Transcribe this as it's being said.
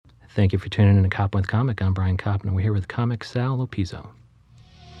Thank you for tuning in to Cop with Comic. I'm Brian Kopp, and we're here with comic Sal Lopizzo.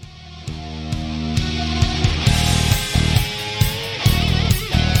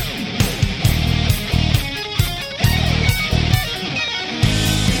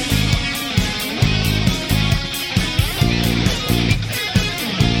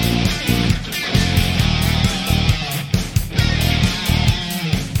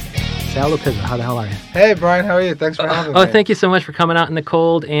 Sal Lopizzo, how the hell are you? Hey, Brian, how are you? Thanks for having me. Oh, thank you so much for coming out in the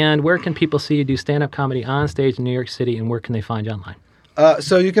cold. And where can people see you do stand-up comedy on stage in New York City, and where can they find you online?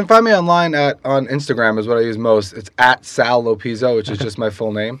 So you can find me online on Instagram is what I use most. It's at Sal Lopizzo, which is just my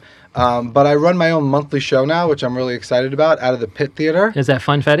full name. But I run my own monthly show now, which I'm really excited about, out of the Pit Theater. Is that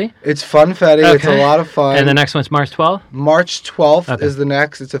Funfetti? It's Funfetti. Okay. It's a lot of fun. And the next one's March 12th? March 12th is the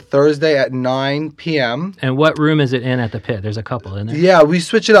next. It's a Thursday at 9 p.m. And what room is it in at the Pit? There's a couple, isn't there? Yeah, we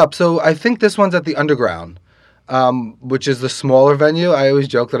switch it up. So I think this one's at the Underground, which is the smaller venue. I always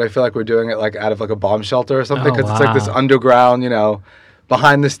joke that I feel like we're doing it like out of like a bomb shelter or something, because it's like this underground,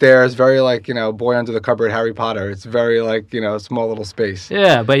 behind the stairs, very like, boy under the cupboard, Harry Potter. It's very like, small little space.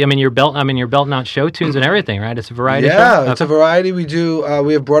 Yeah, but you're belting out show tunes and everything, right? It's a variety show? Yeah, it's a variety. We do,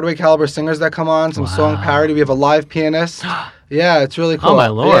 we have Broadway caliber singers that come on, some song parody. We have a live pianist. Yeah, it's really cool. Oh, my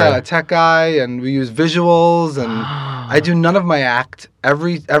Lord. Yeah, a tech guy, and we use visuals, and I do none of my act.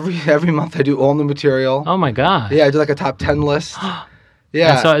 Every month I do all new material. Oh, my God. Yeah, I do like a top 10 list.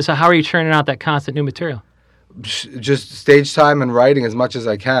 Yeah. And so how are you churning out that constant new material? Just stage time and writing as much as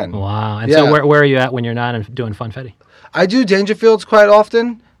I can. Wow. And so where are you at when you're not doing Funfetti? I do Dangerfields quite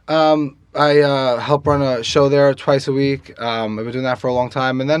often. I help run a show there twice a week. I've been doing that for a long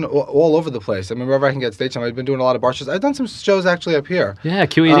time, and then all over the place. I mean, wherever I can get stage time. I've been doing a lot of bar shows. I've done some shows actually up here. Yeah,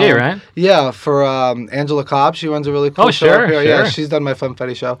 QED, right? Yeah, for Angela Cobb. She runs a really cool show up here. Sure. Yeah, she's done my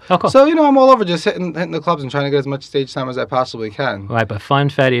Funfetti show. Oh, cool. So, I'm all over just hitting the clubs and trying to get as much stage time as I possibly can. Right, but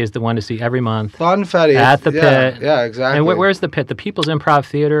Funfetti is the one to see every month. Funfetti. At the Pit. Yeah, exactly. And where's the Pit? The People's Improv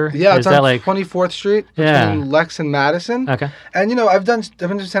Theater? Yeah, it's on like 24th Street between Lex and Madison. Okay. And, I've been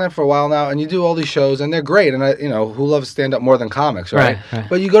doing stand-up for a while now, and you do all these shows, and they're great, and who loves stand-up more than comics, right? Right.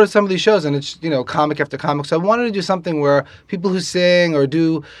 But you go to some of these shows, and it's, comic after comic. So I wanted to do something where people who sing or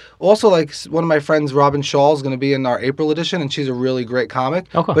do, also like one of my friends, Robin Shaw, is going to be in our April edition, and she's a really great comic.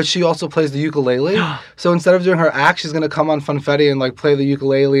 Oh, cool. But she also plays the ukulele. So instead of doing her act, she's going to come on Funfetti and like play the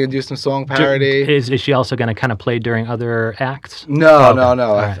ukulele and do some song parody. Is she also going to kind of play during other acts? No.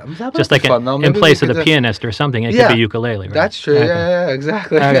 Right. Just like in place of the pianist or something, it could be ukulele, right? That's true. Okay. Yeah,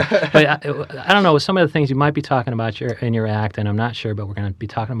 exactly. Okay. But I don't know, some of the things you might be talking about in your act, and I'm not sure, but we're going to be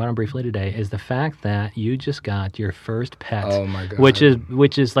talking about them briefly today, is the fact that you just got your first pet. Oh, my God.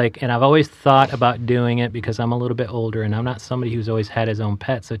 Which is like, and I've always thought about doing it because I'm a little bit older, and I'm not somebody who's always had his own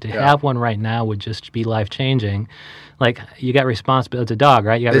pet, so to have one right now would just be life-changing. Like, you got responsibility. It's a dog,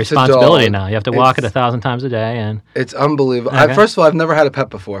 right? You got responsibility now. You have to walk it 1,000 times a day. And it's unbelievable. Okay. First of all, I've never had a pet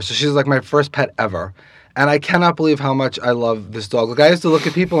before, so she's like my first pet ever. And I cannot believe how much I love this dog. Like, I used to look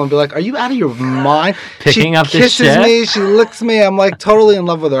at people and be like, are you out of your mind? Picking up this shit? She kisses me. She licks me. I'm like totally in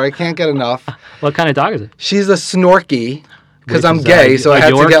love with her. I can't get enough. What kind of dog is it? She's a Snorky. Because I'm gay, so I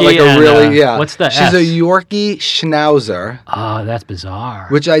had to get like a really, What's the She's a Yorkie Schnauzer. Oh, that's bizarre.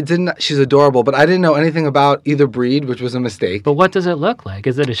 Which I didn't, she's adorable, but I didn't know anything about either breed, which was a mistake. But what does it look like?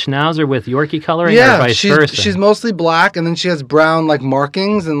 Is it a Schnauzer with Yorkie coloring or vice versa? She's mostly black, and then she has brown like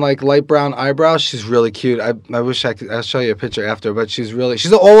markings and like light brown eyebrows. She's really cute. I wish I'll show you a picture after, but she's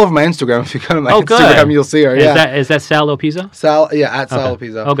all over my Instagram. If you go to my Instagram, you'll see her. Is that Sal Lopizzo? At Sal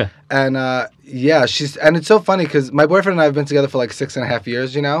Lopizzo. Okay. And and it's so funny because my boyfriend and I have been together for like 6.5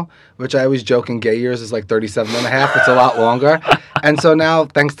 years, which I always joke in gay years is like 37.5. It's a lot longer. And so now,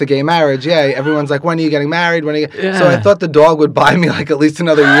 thanks to gay marriage, everyone's like, when are you getting married? So I thought the dog would buy me like at least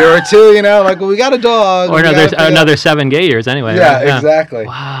another year or two, like, well, we got a dog. Or another 7 gay years anyway. Yeah, right? Exactly.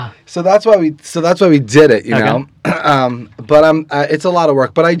 Wow. So that's why we did it, know. But it's a lot of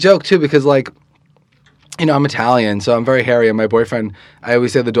work. But I joke too because like, I'm Italian, so I'm very hairy, and my boyfriend, I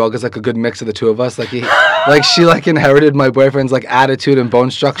always say the dog is like a good mix of the two of us. Like she like inherited my boyfriend's like attitude and bone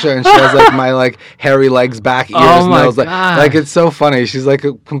structure, and she has like my like hairy legs, back, ears, nose. Like it's so funny. She's like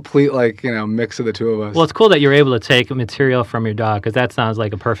a complete like mix of the two of us. Well, it's cool that you're able to take material from your dog because that sounds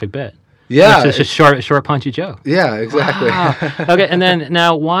like a perfect bit. Yeah. It's just a short, punchy joke. Yeah, exactly. Wow. Okay, and then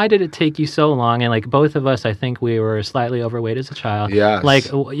now, why did it take you so long? And like both of us, I think we were slightly overweight as a child. Yes. Like,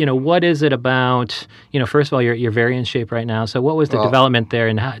 what is it about? First of all, you're very in shape right now. So what was the development there?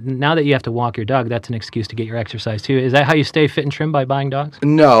 And now that you have to walk your dog, that's an excuse to get your exercise too. Is that how you stay fit and trim, by buying dogs?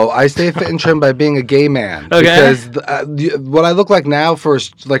 No, I stay fit and trim by being a gay man. Okay. Because what I look like now for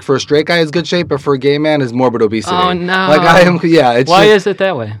a straight guy is good shape, but for a gay man is morbid obesity. Oh no! Like I am. Yeah. It's Why is it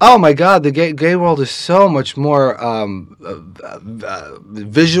that way? Oh my God, the gay world is so much more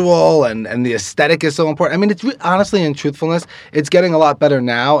visual, and the aesthetic is so important. I mean, it's honestly, in truthfulness, it's getting a lot better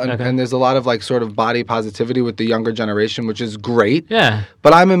now, and there's a lot of like sort of body positivity with the younger generation, which is great. Yeah.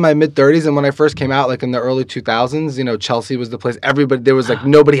 But I'm in my mid-30s, and when I first came out, like in the early 2000s, Chelsea was the place. There was like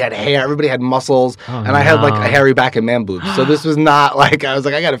nobody had hair, everybody had muscles, and I had like a hairy back and man boobs. So this was not like I was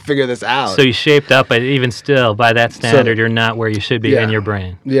like I got to figure this out. So you shaped up, but even still, by that standard, you're not where you should be in your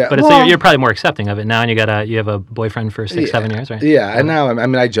brain. Yeah. But you're probably more accepting of it now, and you have a boyfriend for 7 years, right? Yeah, and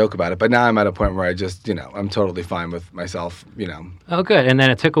now I joke about it, but now I'm at a point where I just, I'm totally fine with myself, Oh, good. And then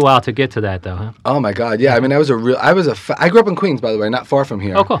it took a while to get to that, though, huh? Oh my God, yeah. I mean, I grew up in Queens, by the way, not far from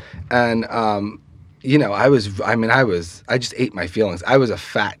here. Oh, cool. And I just ate my feelings. I was a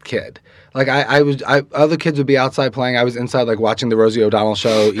fat kid. Like other kids would be outside playing. I was inside, like watching the Rosie O'Donnell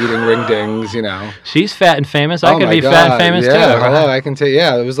show, eating ring dings. She's fat and famous. I could be fat and famous too. Yeah, hello, I can tell you.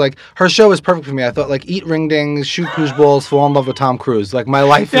 Yeah, it was like her show was perfect for me. I thought like eat ring dings, shoot cruise balls, fall in love with Tom Cruise. Like my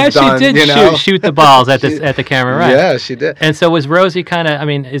life is done. Yeah, she did shoot the balls at the camera, right? Yeah, she did. And so was Rosie kind of? I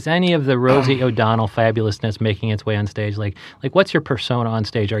mean, is any of the Rosie O'Donnell fabulousness making its way on stage? Like what's your persona on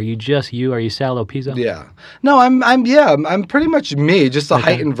stage? Are you just you? Are you Sal Lopezzo? Yeah. No, I'm pretty much me, just a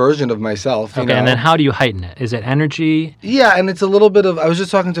heightened version of myself. Okay, and then how do you heighten it? Is it energy? Yeah, and it's a little bit of. I was just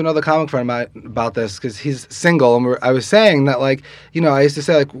talking to another comic friend of mine about this because he's single, and I was saying that I used to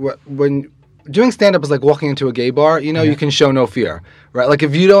say like when doing stand up is like walking into a gay bar. You can show no fear, right? Like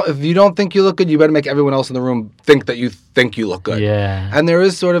if you don't think you look good, you better make everyone else in the room think that you think you look good. Yeah, and there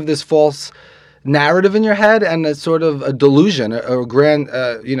is sort of this false narrative in your head and a sort of a delusion, or grand,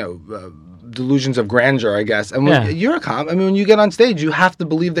 delusions of grandeur, I guess. And when you're a comic, when you get on stage, you have to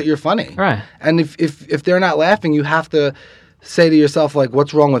believe that you're funny. Right. And if they're not laughing, you have to say to yourself, like,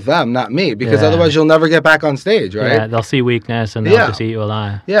 what's wrong with them, not me? Because otherwise you'll never get back on stage, right? Yeah, they'll see weakness and they'll just eat you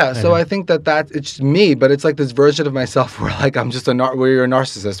alive. Yeah, so I think that it's me, but it's like this version of myself where like I'm just where you're a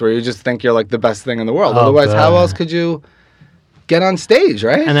narcissist, where you just think you're like the best thing in the world. Otherwise, how else could you get on stage,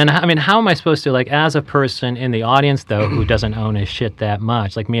 right? And then, how am I supposed to, like, as a person in the audience, though, who doesn't own his shit that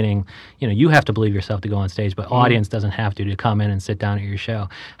much, like, meaning, you have to believe yourself to go on stage, but audience doesn't have to come in and sit down at your show.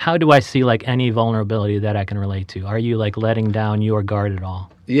 How do I see, like, any vulnerability that I can relate to? Are you, like, letting down your guard at all?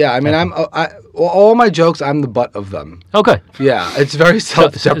 Yeah, I mean, all my jokes, I'm the butt of them. Oh, good. Yeah, it's very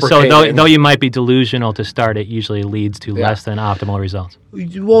self-deprecating. So though you might be delusional to start, it usually leads to less than optimal results.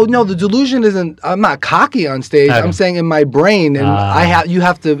 Well, no, the delusion isn't. I'm not cocky on stage. Okay. I'm saying in my brain, and you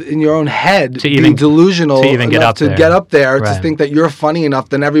have to in your own head be delusional to even get up there. Get up there to think that you're funny enough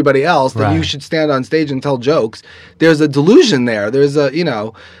than everybody else that you should stand on stage and tell jokes. There's a delusion there. There's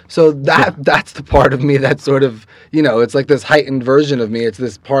so that's the part of me that sort of it's like this heightened version of me. It's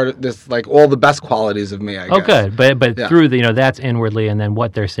this part of this like all the best qualities of me. I guess. Oh, good, but through that's inwardly, and then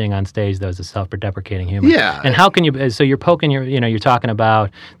what they're seeing on stage though is a self-deprecating humor. Yeah. And how can you? So you're poking you're talking about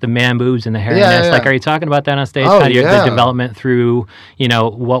the man boobs and the hairiness. Like, are you talking about that on stage? Oh, the development through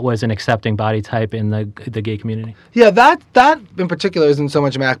what was an accepting body type in the gay community? Yeah, that in particular isn't so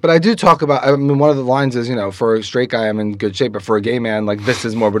much Mac, but I do talk about. I mean, one of the lines is for a straight guy I'm in good shape, but for a gay man, like this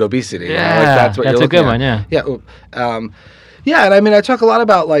is morbid obesity. Yeah, like, that's what that's you're a good looking at. one. Yeah. Yeah, and I mean, I talk a lot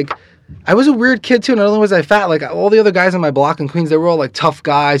about like. I was a weird kid too. Not only was I fat, like all the other guys on my block in Queens, they were all like tough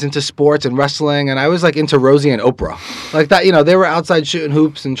guys into sports and wrestling, and I was like into Rosie and Oprah, like that. They were outside shooting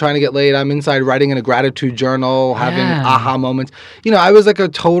hoops and trying to get laid. I'm inside writing in a gratitude journal, having aha moments. I was like a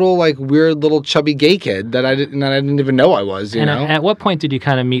total like weird little chubby gay kid that I didn't even know I was. You know. At what point did you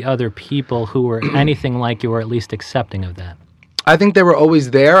kind of meet other people who were anything like you, or at least accepting of that? I think they were always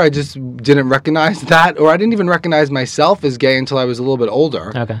there. I just didn't recognize that, or I didn't even recognize myself as gay until I was a little bit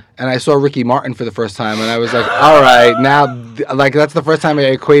older. Okay. And I saw Ricky Martin for the first time, and I was like, all right, now, like, that's the first time I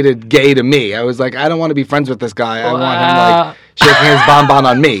equated gay to me. I was like, I don't want to be friends with this guy. I want him, like, shaking his bonbon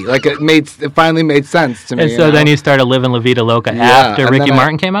on me. Like, it finally made sense to me. And so then you started living La Vida Loca after Ricky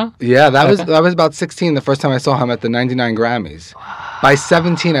Martin came out? Yeah, I was about 16 the first time I saw him at the 99 Grammys. Wow. By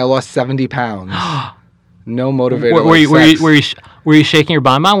 17, I lost 70 pounds. No motivator. Were you shaking your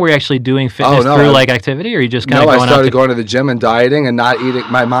bonbon? Were you actually doing fitness through like activity, or you just kind of going out? No, I started going to the gym and dieting and not eating.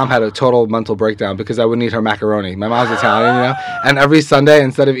 My mom had a total mental breakdown because I wouldn't eat her macaroni. My mom's Italian, you know, and every Sunday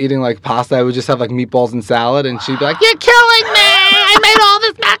instead of eating like pasta, I would just have like meatballs and salad, and she'd be like, "You're killing me! I made all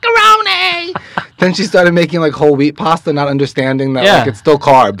this macaroni." Then she started making like whole wheat pasta, not understanding that like it's still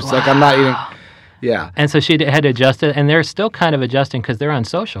carbs. Wow. Like I'm not eating. Yeah. And so she had to adjust it, and they're still kind of adjusting because they're on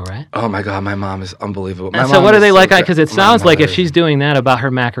social, right? Oh, my God. My mom is unbelievable. And so what are they like? Because it sounds like if she's doing that about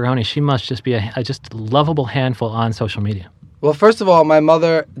her macaroni, she must just be a just lovable handful on social media. Well, first of all, my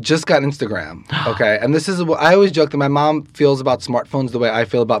mother just got Instagram, okay? And this is what I always joke that my mom feels about smartphones the way I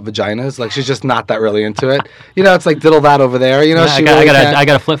feel about vaginas. Like, she's just not that really into it. You know, it's like diddle that over there. You know, yeah, I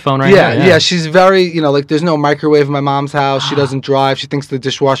got a flip phone right now. Yeah, she's very, you know, like there's no microwave in my mom's house. She doesn't drive. She thinks the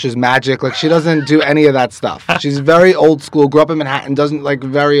dishwasher's magic. Like, she doesn't do any of that stuff. She's very old school, grew up in Manhattan, doesn't like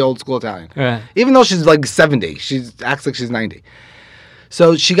very old school Italian. Right. Even though she's like 70, she acts like she's 90.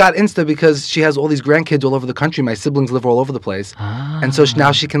 So she got Insta because she has all these grandkids all over the country. My siblings live all over the place. And so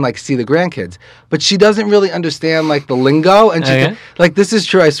now she can like see the grandkids. But she doesn't really understand like the lingo. And she like, this is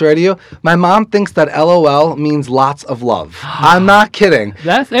true, I swear to you. My mom thinks that LOL means lots of love. I'm not kidding.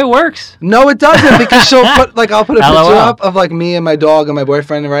 It works. No, it doesn't, because she'll put like, I'll put a picture up of like me and my dog and my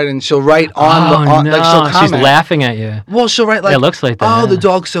boyfriend, right? And she'll write on like she'll comment. She's laughing at you. Well, she'll write like, it looks like that. Oh, the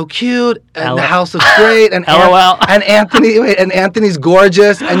dog's so cute, and the house looks great, and LOL. And Anthony's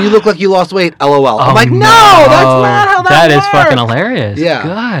gorgeous, and you look like you lost weight. LOL. I'm like, no, that's not how that works. That is fucking hilarious.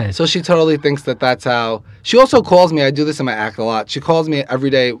 Yeah. Good. So she totally thinks that that's how. She also calls me. I do this in my act a lot. She calls me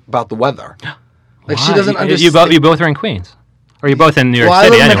every day about the weather. Like she doesn't understand. You both are in Queens, or you both in New York City.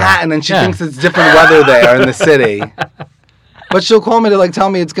 Well, I live in Manhattan, and she thinks it's different weather there in the city. But she'll call me to like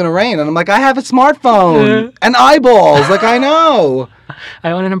tell me it's gonna rain, and I'm like, I have a smartphone and eyeballs. Like I know.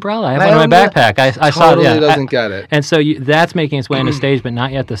 I own an umbrella. I have one in my backpack. I saw it. Totally doesn't get it. And so that's making its way on the stage, but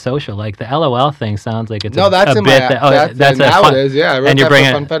not yet the social. Like the LOL thing sounds like it's that's a in bit. That's now it is. Yeah, I wrote that for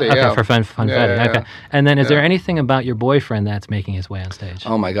Funfetti. Okay, for Funfetti. Okay. And then is there anything about your boyfriend that's making his way on stage?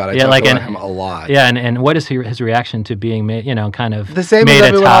 Oh my God, I talk about him a lot. Yeah, and what is his reaction to being made? You know, kind of the same as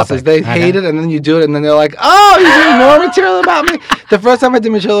everyone else's. They hate it, and then you do it, and then they're like, "Oh, you're doing more material about me." The first time I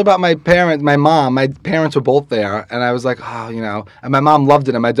did material about my parents, my mom, my parents were both there, and I was like, "Oh, you know," and my mom loved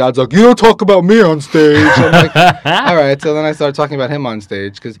it, and my dad's like, "You don't talk about me on stage." I'm like, all right. So then I started talking about him on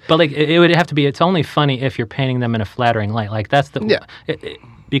stage But like, it would have to be. It's only funny if you're painting them in a flattering light. Like that's the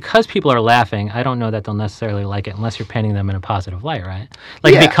because people are laughing, I don't know that they'll necessarily like it unless you're painting them in a positive light, right?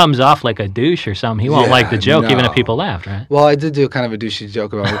 Like if he comes off like a douche or something, he won't like the joke even if people laughed, right? Well, I did do kind of a douchey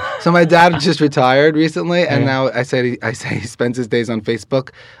joke about it. So my dad just retired recently, and now I say he spends his days on Facebook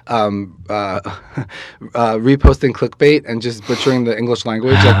reposting clickbait and just butchering the English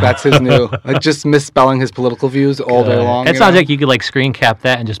language. Like that's his new, like just misspelling his political views all day long. It sounds like you could like screen cap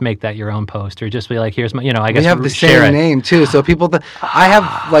that and just make that your own post, or just be like, here's my, I guess we have the same name too. So people, I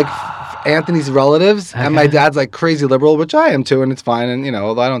have like Anthony's relatives, and my dad's like crazy liberal, which I am too, and it's fine. And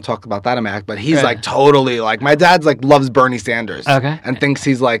although I don't talk about that in my act, but he's like totally like my dad's like loves Bernie Sanders, and thinks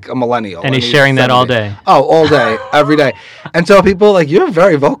he's like a millennial, and he's sharing 70. That all day. Oh, all day, every day. And so people like, you're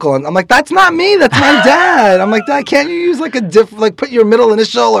very vocal, and I'm like, that's not me, that's my dad. I'm like, Dad, can't you use like like put your middle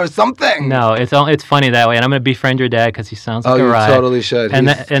initial or something? No, it's funny that way, and I'm gonna befriend your dad because he sounds like a riot. You totally should. And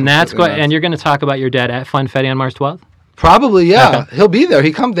that's what, and you're gonna talk about your dad at Funfetti on March 12th. Probably, yeah. Okay. He'll be there.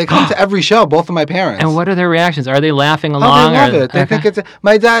 They come to every show, both of my parents. And what are their reactions? Are they laughing along? Oh, they love it. They think it's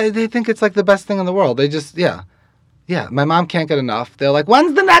my dad. They think it's like the best thing in the world. They just, yeah. My mom can't get enough. They're like,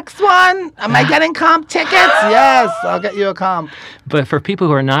 when's the next one? Am I getting comp tickets? Yes, I'll get you a comp. But for people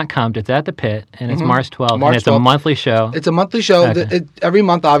who are not comped, it's at the Pit, and it's March 12th, and it's a monthly show. It's a monthly show. Okay. Every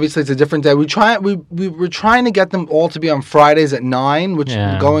month, obviously, it's a different day. We're trying to get them all to be on Fridays at 9, which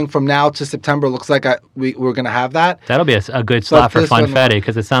going from now to September looks like we're going to have that. That'll be a good slot for Funfetti,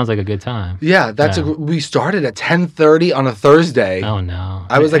 because it sounds like a good time. Yeah, we started at 10:30 on a Thursday. Oh, no.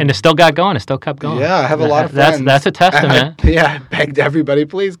 I was like, and it still got going. It still kept going. Yeah, I have a lot of friends. That's a testament. I begged everybody,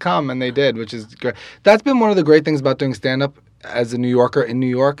 please come, and they did, which is great. That's been one of the great things about doing stand-up as a New Yorker in New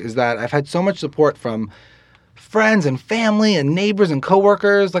York, is that I've had so much support from friends and family and neighbors and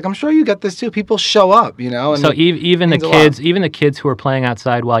coworkers. Like, I'm sure you get this too. People show up, And so even the kids who were playing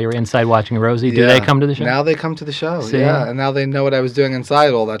outside while you were inside watching Rosie, do they come to the show? Now they come to the show. See? Yeah, and now they know what I was doing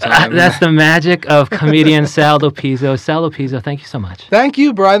inside all that time. That's the magic of comedian Sal Lopizzo. Sal Lopizzo, thank you so much. Thank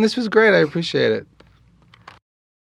you, Brian. This was great. I appreciate it.